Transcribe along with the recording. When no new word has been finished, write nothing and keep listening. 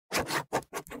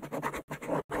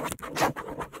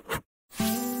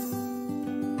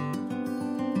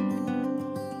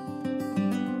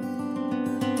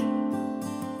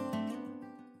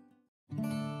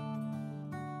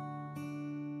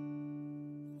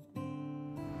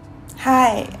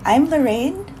Hi, I'm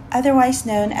Lorraine, otherwise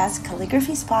known as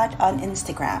CalligraphySpot on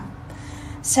Instagram.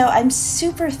 So I'm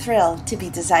super thrilled to be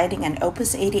designing an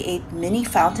Opus 88 mini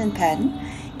fountain pen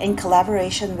in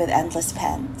collaboration with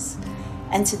EndlessPens.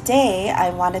 And today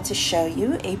I wanted to show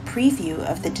you a preview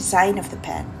of the design of the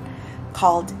pen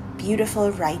called Beautiful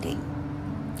Writing.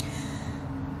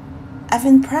 I've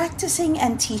been practicing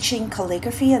and teaching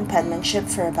calligraphy and penmanship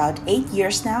for about 8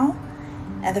 years now.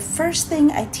 And the first thing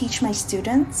I teach my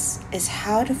students is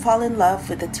how to fall in love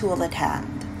with the tool at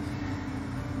hand.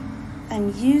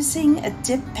 I'm using a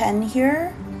dip pen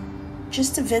here,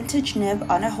 just a vintage nib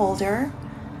on a holder,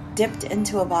 dipped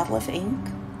into a bottle of ink.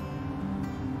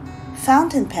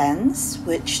 Fountain pens,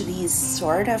 which these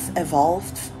sort of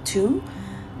evolved to,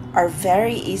 are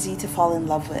very easy to fall in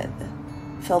love with.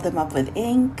 Fill them up with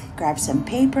ink, grab some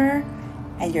paper,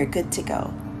 and you're good to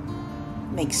go.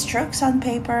 Make strokes on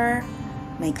paper,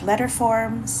 make letter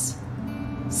forms,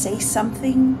 say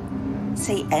something,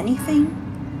 say anything.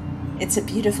 It's a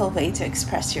beautiful way to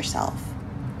express yourself.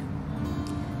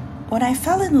 When I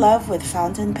fell in love with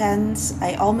fountain pens,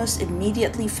 I almost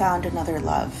immediately found another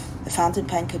love, the fountain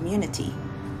pen community.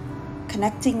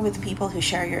 Connecting with people who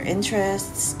share your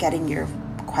interests, getting your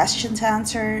questions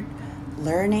answered,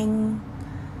 learning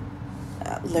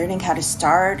how to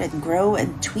start and grow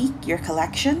and tweak your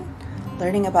collection.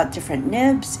 Learning about different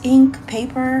nibs, ink,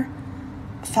 paper.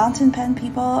 Fountain pen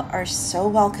people are so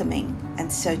welcoming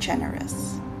and so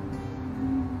generous.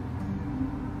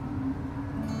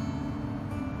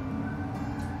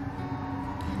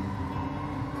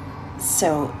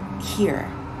 So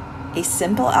here, a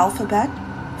simple alphabet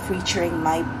featuring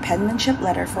my penmanship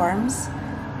letter forms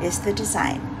is the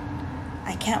design.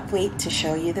 I can't wait to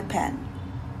show you the pen.